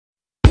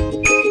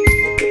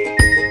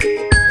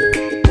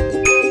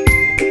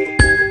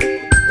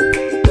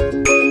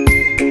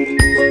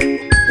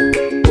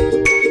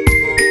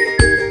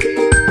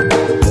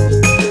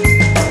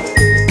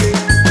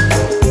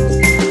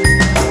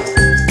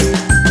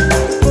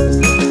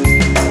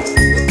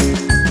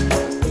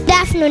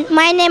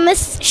My name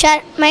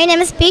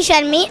is P.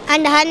 Sharmi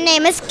and her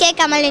name is K.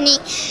 Kamalini.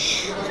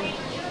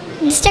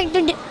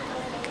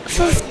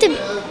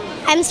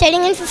 I am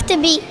studying in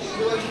 5th B.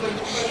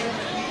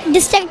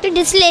 Destructive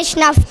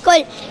distillation of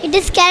coal. It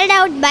is carried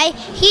out by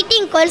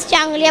heating coal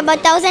strongly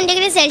above 1000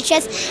 degrees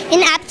Celsius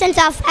in absence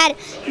of air.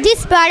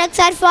 These products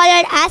are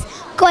followed as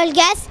coal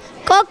gas,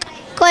 coke,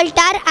 coal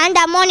tar and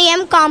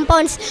ammonium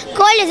compounds.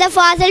 Coal is a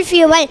fossil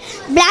fuel.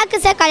 Black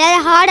is a color,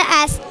 hard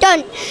as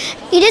stone.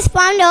 It is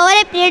formed over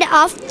a period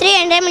of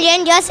 300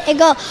 million years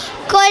ago.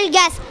 Coal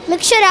gas,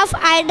 mixture of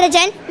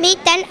hydrogen,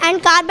 methane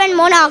and carbon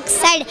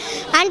monoxide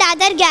and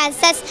other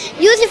gases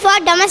used for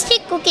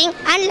domestic cooking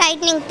and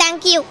lighting.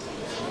 Thank you.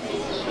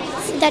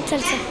 That's all,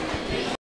 sir.